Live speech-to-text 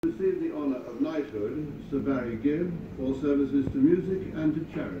Received the honour of knighthood, Sir Barry Gibb, for services to music and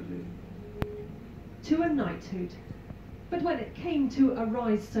to charity. To a knighthood. But when it came to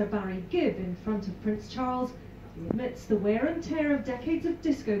arise Sir Barry Gibb in front of Prince Charles, he admits the wear and tear of decades of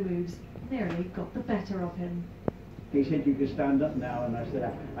disco moves nearly got the better of him. He said, "You can stand up now," and I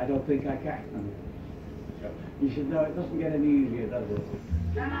said, "I don't think I can." He said, "No, it doesn't get any easier, does it?"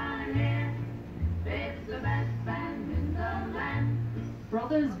 Come on here, it's the best band in the land.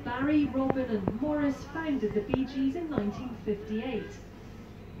 Brothers Barry, Robin and Morris founded the Bee Gees in 1958.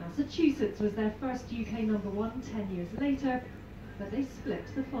 Massachusetts was their first UK #1 10 years later, but they split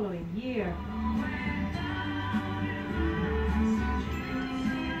the following year.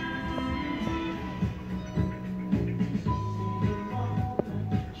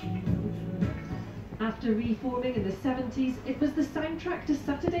 After reforming in the 70s, it was the soundtrack to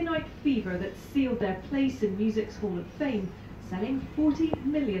Saturday Night Fever that sealed their place in music's Hall of Fame, selling 40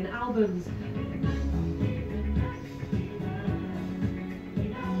 million albums.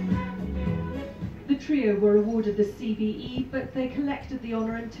 The trio were awarded the CBE, but they collected the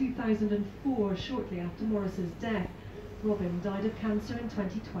honour in 2004, shortly after Morris's death. Robin died of cancer in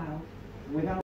 2012. Without